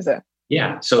doesn't use it.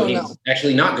 Yeah. So he's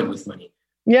actually not good with money.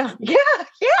 Yeah. You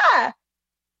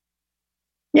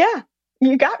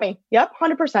got me. Yep.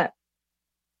 100%.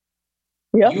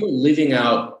 Yep. You're living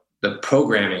out the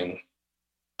programming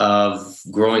of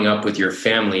growing up with your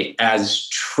family, as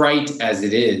trite as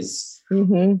it is,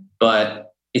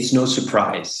 but it's no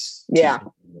surprise. Yeah.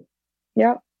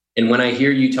 Yep. And when I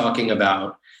hear you talking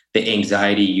about the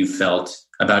anxiety you felt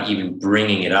about even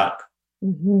bringing it up,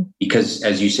 because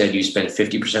as you said, you spent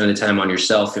 50% of the time on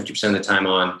yourself, 50% of the time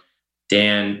on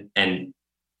Dan, and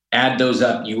add those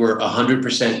up, you were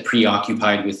 100%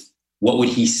 preoccupied with what would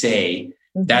he say.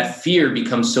 That fear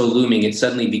becomes so looming, it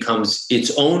suddenly becomes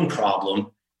its own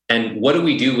problem. And what do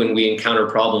we do when we encounter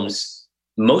problems?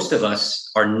 Most of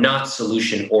us are not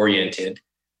solution oriented.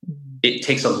 It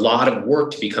takes a lot of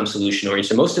work to become solution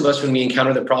oriented. So most of us, when we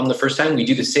encounter the problem the first time, we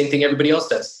do the same thing everybody else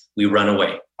does. We run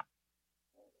away.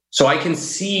 So I can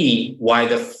see why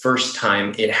the first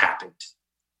time it happened.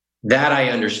 That I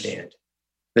understand.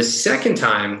 The second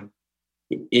time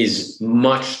is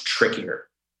much trickier.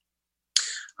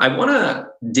 I want to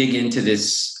dig into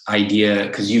this idea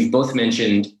because you've both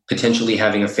mentioned potentially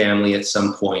having a family at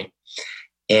some point.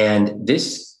 And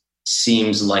this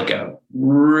seems like a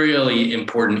really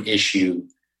important issue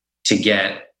to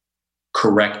get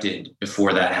corrected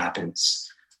before that happens.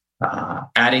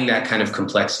 Adding that kind of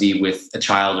complexity with a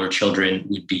child or children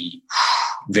would be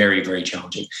very, very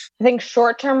challenging. I think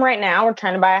short term right now, we're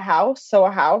trying to buy a house. So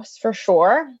a house for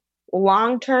sure.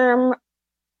 Long term,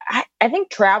 I think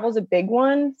travel is a big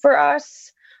one for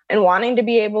us, and wanting to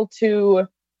be able to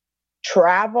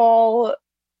travel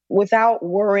without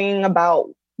worrying about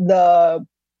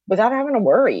without having to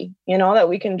worry, that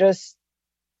we can just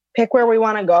pick where we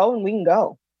want to go and we can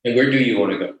go. And where do you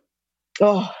want to go?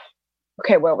 Oh,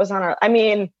 okay. What was on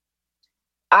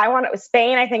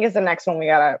Spain, I think is the next one we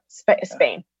got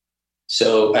Spain.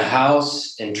 So a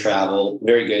house and travel.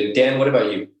 Very good. Dan, what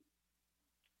about you?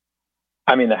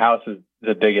 I mean, the house is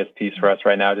the biggest piece for us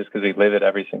right now, just because we live it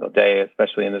every single day,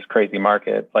 especially in this crazy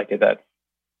market. Like that's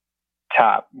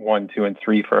top 1, 2, and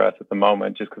 3 for us at the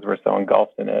moment, just because we're so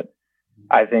engulfed in it.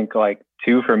 I think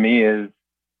 2 for me is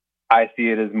I see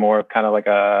it as more of kind of like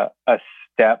a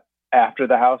step after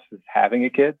the house is having a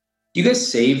kid. Do you guys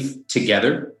save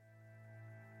together?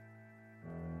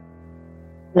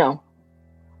 No.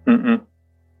 Mm-mm.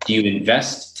 Do you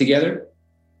invest together?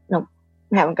 Nope,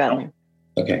 I haven't gotten there.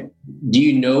 Okay. Do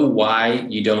you know why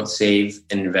you don't save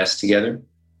and invest together?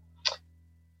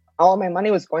 All of my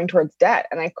money was going towards debt,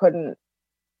 and I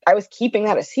was keeping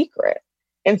that a secret.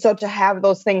 And so to have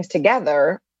those things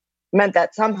together meant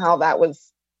that somehow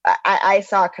I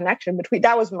saw a connection between,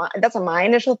 that's my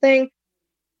initial thing.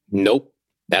 Nope,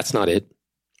 that's not it.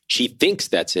 She thinks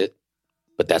that's it,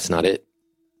 but that's not it.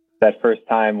 That first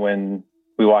time when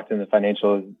we walked in the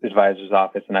financial advisor's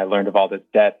office and I learned of all this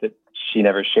debt that she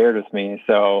never shared with me.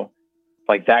 So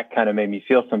like that kind of made me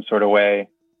feel some sort of way.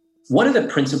 One of the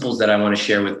principles that I want to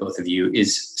share with both of you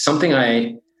is something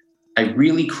I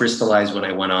really crystallized when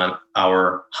I went on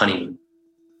our honeymoon.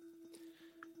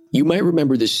 You might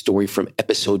remember this story from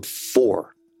episode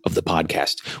 4 of the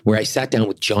podcast, where I sat down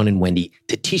with John and Wendy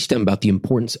to teach them about the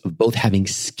importance of both having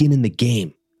skin in the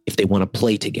game if they want to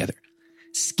play together.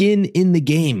 Skin in the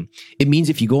game. It means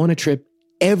if you go on a trip,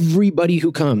 everybody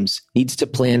who comes needs to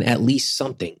plan at least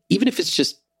something, even if it's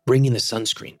just bringing the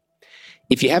sunscreen.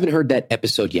 If you haven't heard that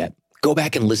episode yet, go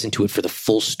back and listen to it for the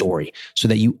full story so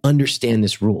that you understand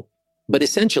this rule. But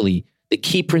essentially, the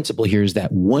key principle here is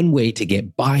that one way to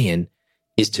get buy-in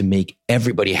is to make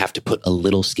everybody have to put a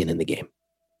little skin in the game.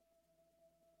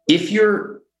 If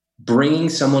you're bringing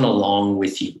someone along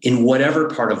with you in whatever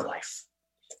part of life,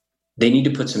 they need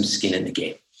to put some skin in the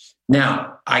game.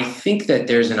 Now, I think that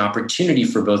there's an opportunity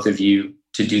for both of you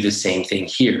to do the same thing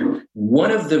here.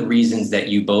 One of the reasons that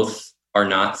you both are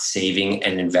not saving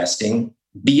and investing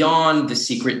beyond the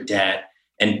secret debt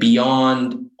and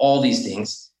beyond all these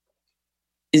things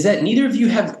is that neither of you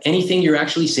have anything you're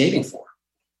actually saving for.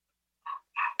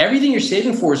 Everything you're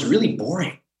saving for is really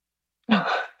boring.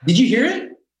 Did you hear it?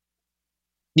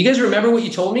 Do you guys remember what you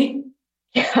told me?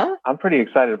 Yeah. I'm pretty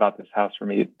excited about this house for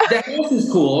me. The house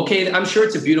is cool. Okay, I'm sure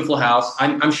it's a beautiful house.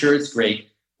 I'm sure it's great.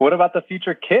 What about the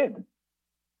future kid?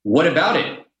 What about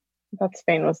it? That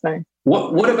Spain was nice.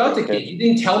 What about the kid? You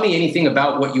didn't tell me anything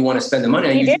about what you want to spend the money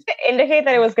on. You did indicate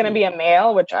that it was going to be a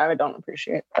male, which I don't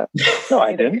appreciate. No,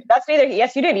 I didn't. That's neither.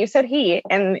 Yes, you did. You said he,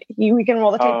 and we can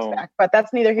roll the tapes back, but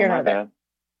that's neither here nor there.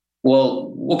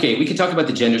 Well, okay, we can talk about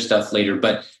the gender stuff later,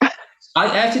 but I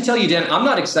have to tell you, Dan, I'm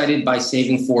not excited by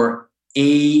saving for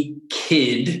a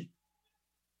kid.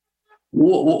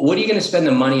 What are you going to spend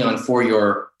the money on for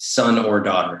your son or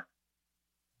daughter?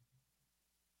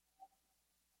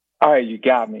 All right, you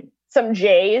got me. Some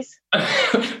J's.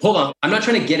 Hold on. I'm not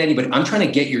trying to get anybody. I'm trying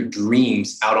to get your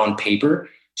dreams out on paper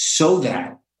so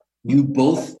that you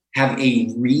both have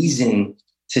a reason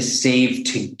to save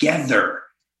together.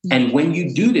 And when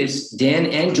you do this, Dan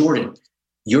and Jordan,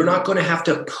 you're not going to have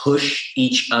to push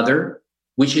each other,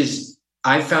 which is,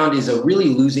 I found, is a really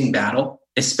losing battle,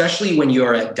 especially when you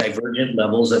are at divergent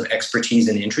levels of expertise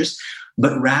and interest,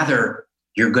 but rather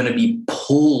you're going to be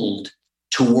pulled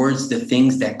towards the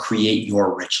things that create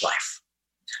your rich life.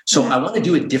 So I want to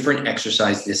do a different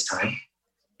exercise this time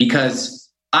because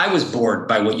I was bored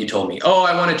by what you told me. Oh,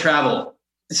 I want to travel.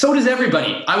 So does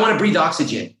everybody. I want to breathe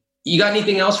oxygen. You got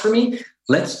anything else for me?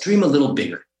 Let's dream a little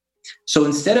bigger. So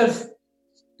instead of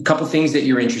a couple things that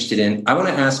you're interested in, I want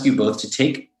to ask you both to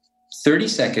take 30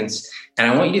 seconds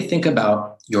and I want you to think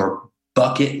about your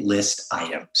bucket list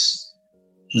items.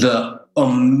 The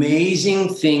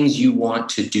amazing things you want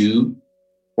to do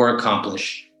or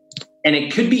accomplish. And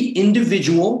it could be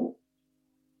individual.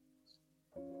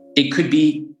 It could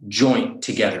be joint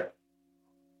together.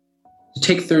 So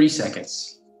take 30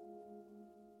 seconds.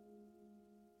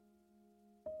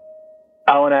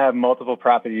 I want to have multiple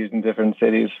properties in different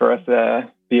cities for us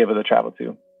to be able to travel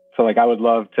to. So like I would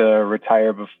love to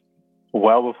retire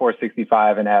well before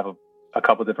 65 and have a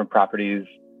couple different properties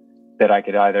that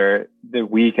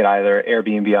we could either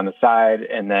Airbnb on the side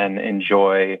and then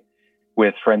enjoy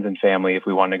with friends and family if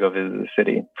we wanted to go visit the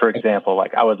city. For example,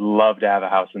 like I would love to have a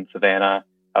house in Savannah.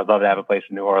 I'd love to have a place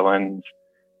in New Orleans,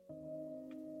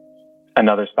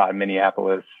 another spot in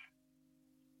Minneapolis,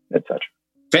 etc.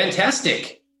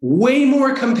 Fantastic. Way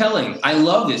more compelling. I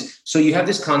love this. So you have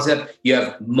this concept, you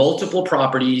have multiple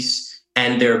properties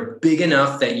and they're big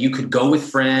enough that you could go with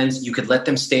friends. You could let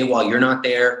them stay while you're not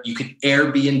there. You could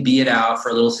Airbnb it out for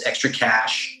a little extra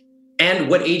cash. And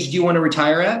what age do you want to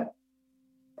retire at?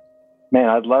 Man,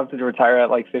 I'd love to retire at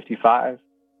like 55.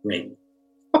 Great.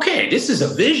 Okay, this is a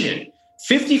vision.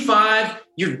 55,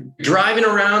 you're driving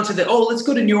around let's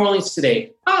go to New Orleans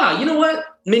today. You know what?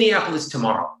 Minneapolis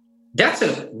tomorrow. That's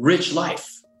a rich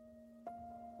life.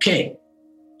 Okay,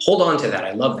 hold on to that.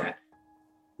 I love that.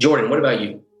 Jordan, what about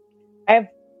you? I have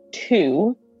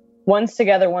 2. One's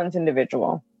together, one's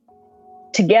individual.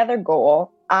 Together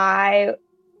goal. I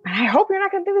hope you're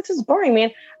not going to think this is boring,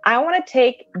 man. I want to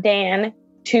take Dan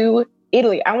to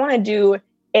Italy. I want to do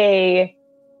a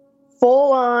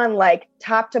full on like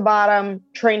top to bottom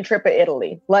train trip of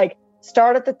Italy. Like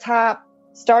start at the top,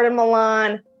 start in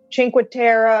Milan, Cinque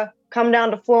Terre, come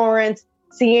down to Florence,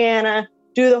 Siena,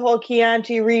 do the whole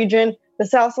Chianti region. The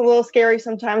South's a little scary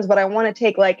sometimes, but I want to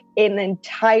take like an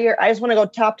entire, I just want to go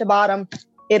top to bottom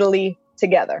Italy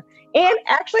together. And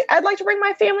actually, I'd like to bring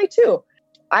my family too.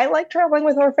 I like traveling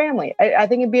with our family. I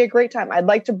think it'd be a great time. I'd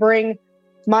like to bring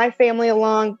my family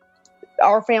along,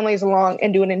 our families along,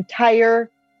 and do an entire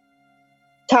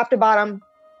top to bottom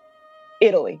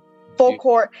Italy. Full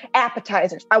court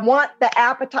appetizers. I want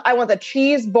the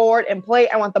cheese board and plate.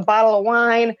 I want the bottle of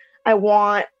wine. I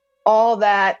want all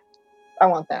that. I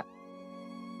want that.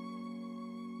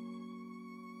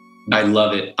 I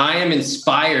love it. I am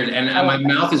inspired and my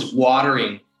mouth is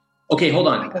watering. Okay, hold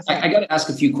on. I got to ask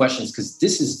a few questions because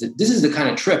this is the kind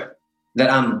of trip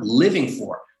that I'm living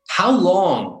for. How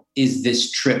long is this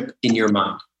trip in your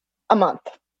mind? A month.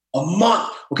 A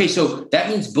month. Okay, so that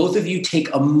means both of you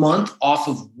take a month off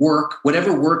of work,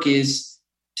 whatever work is,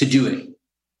 to do it.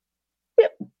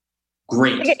 Yep.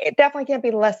 Great. It definitely can't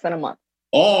be less than a month.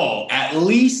 Oh, at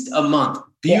least a month.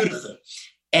 Beautiful. Yeah.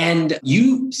 And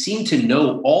you seem to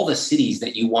know all the cities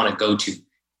that you want to go to.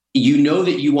 You know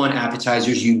that you want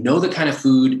appetizers. You know the kind of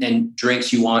food and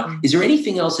drinks you want. Is there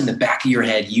anything else in the back of your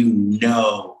head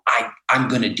I'm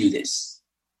going to do this?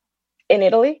 In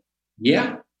Italy?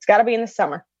 Yeah. It's got to be in the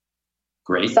summer.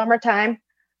 Great. Summertime.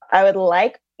 I would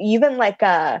like even like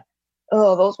what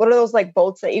are those like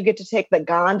boats that you get to take the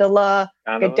gondola?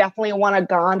 I definitely want a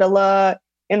gondola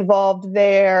involved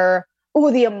there.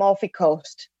 Oh, the Amalfi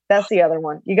Coast. That's the other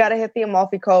one. You got to hit the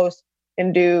Amalfi Coast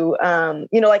and do,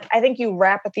 I think you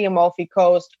wrap at the Amalfi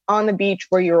Coast on the beach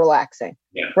where you're relaxing,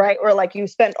 right? Or like you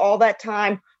spent all that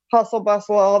time, hustle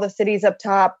bustle, all the cities up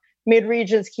top,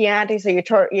 mid-regions, Chianti. So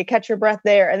you catch your breath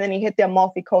there and then you hit the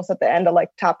Amalfi Coast at the end to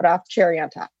like top it off, cherry on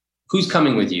top. Who's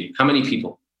coming with you? How many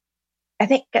people? I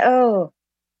think,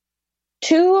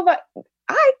 two of us.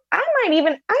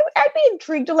 I'd be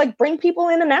intrigued to like bring people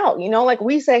in and out, like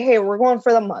we say, hey, we're going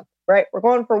for the month, right? We're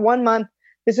going for 1 month.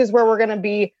 This is where we're going to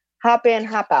be. Hop in,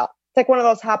 hop out. It's like one of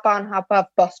those hop on, hop off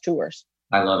bus tours.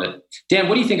 I love it. Dan,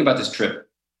 what do you think about this trip?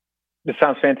 This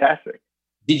sounds fantastic.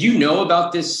 Did you know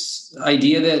about this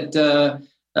idea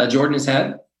that Jordan has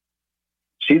had?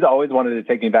 She's always wanted to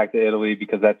take me back to Italy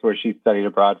because that's where she studied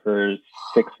abroad for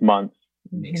 6 months.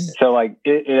 So like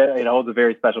it holds a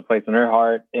very special place in her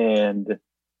heart. And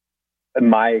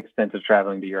my extent of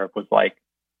traveling to Europe was like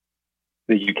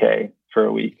the UK for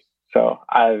a week. So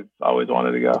I've always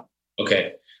wanted to go.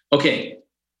 Okay.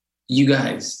 You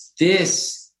guys,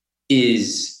 this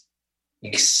is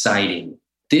exciting.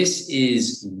 This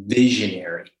is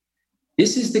visionary.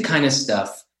 This is the kind of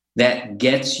stuff that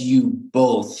gets you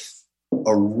both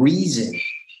a reason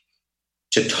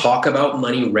to talk about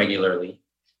money regularly,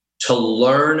 to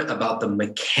learn about the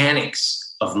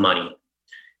mechanics of money,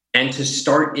 and to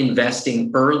start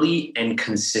investing early and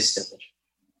consistently.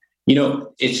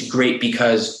 It's great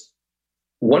because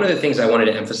one of the things I wanted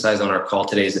to emphasize on our call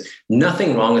today is that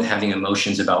nothing wrong with having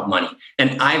emotions about money.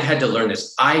 And I've had to learn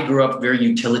this. I grew up very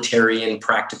utilitarian,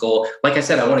 practical. Like I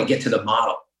said, I want to get to the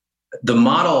model. The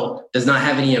model does not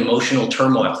have any emotional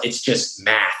turmoil. It's just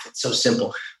math. It's so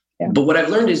simple. Yeah. But what I've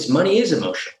learned is money is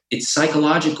emotional. It's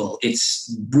psychological.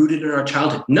 It's rooted in our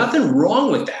childhood. Nothing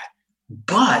wrong with that.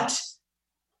 But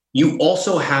you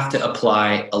also have to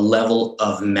apply a level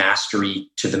of mastery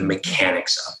to the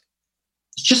mechanics of it.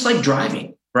 It's just like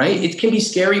driving, right? It can be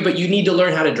scary, but you need to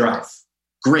learn how to drive.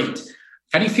 Great.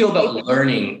 How do you feel about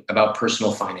learning about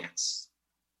personal finance?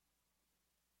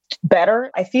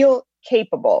 Better. I feel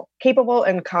capable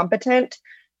and competent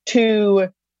to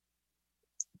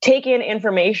take in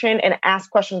information and ask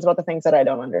questions about the things that I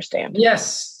don't understand.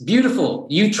 Yes. Beautiful.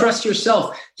 You trust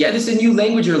yourself. Yeah, this is a new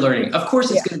language you're learning. Of course,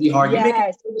 it's going to be hard. You're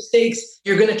making mistakes.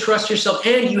 You're going to trust yourself.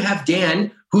 And you have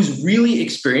Dan, who's really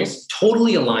experienced,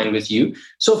 totally aligned with you.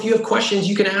 So if you have questions,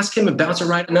 you can ask him and bounce it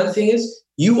right. Another thing is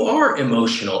you are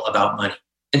emotional about money.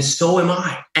 And so am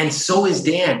I. And so is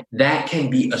Dan. That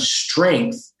can be a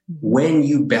strength when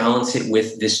you balance it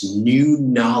with this new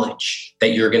knowledge that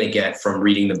you're going to get from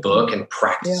reading the book and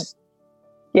practice.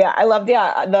 Yeah, I love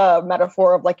the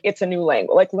metaphor of like it's a new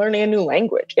language, like learning a new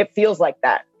language. It feels like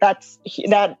that. That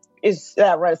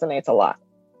resonates a lot.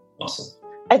 Awesome.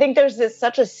 I think there's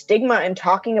such a stigma in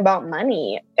talking about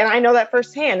money, and I know that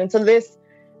firsthand. And so this,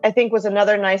 I think, was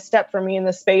another nice step for me in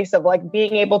the space of like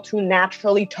being able to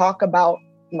naturally talk about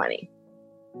money.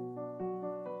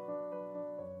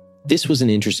 This was an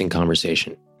interesting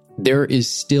conversation. There is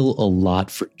still a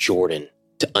lot for Jordan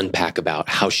to unpack about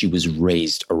how she was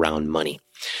raised around money.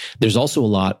 There's also a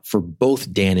lot for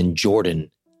both Dan and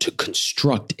Jordan to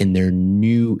construct in their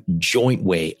new joint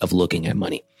way of looking at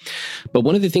money. But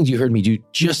one of the things you heard me do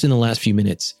just in the last few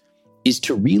minutes is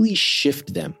to really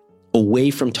shift them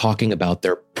away from talking about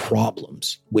their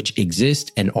problems, which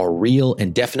exist and are real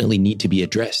and definitely need to be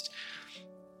addressed,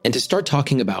 and to start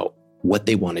talking about what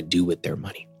they want to do with their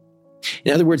money.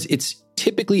 In other words, it's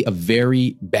typically a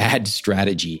very bad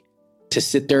strategy to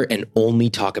sit there and only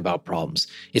talk about problems.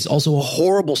 It's also a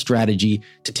horrible strategy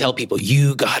to tell people,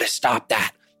 you got to stop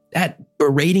that. That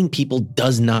berating people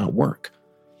does not work.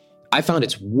 I found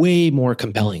it's way more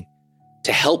compelling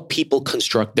to help people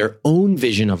construct their own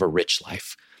vision of a rich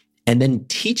life and then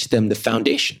teach them the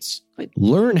foundations. Like,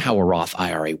 learn how a Roth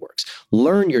IRA works.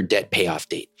 Learn your debt payoff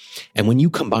date. And when you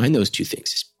combine those two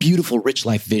things, this beautiful rich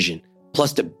life vision,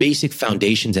 plus the basic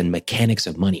foundations and mechanics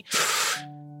of money,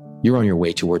 you're on your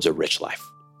way towards a rich life.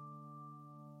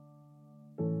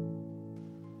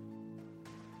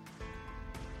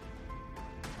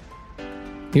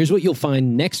 Here's what you'll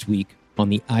find next week on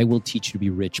the I Will Teach You to Be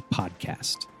Rich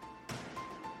podcast.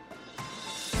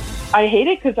 I hate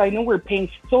it because I know we're paying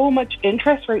so much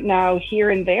interest right now here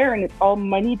and there, and it's all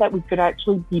money that we could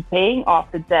actually be paying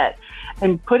off the debt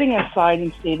and putting aside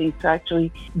in savings to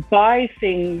actually buy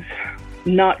things,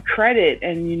 not credit,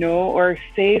 and, or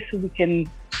save so we can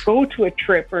go to a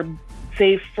trip or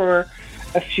save for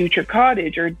a future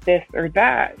cottage or this or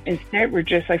that. Instead,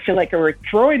 I feel like we're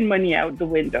throwing money out the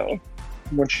window.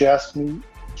 When she asks me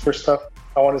for stuff,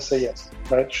 I want to say yes,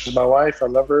 right? She's my wife. I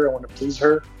love her. I want to please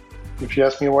her. If you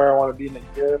ask me where I want to be in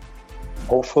a year,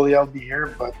 hopefully I'll be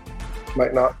here, but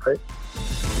might not, right?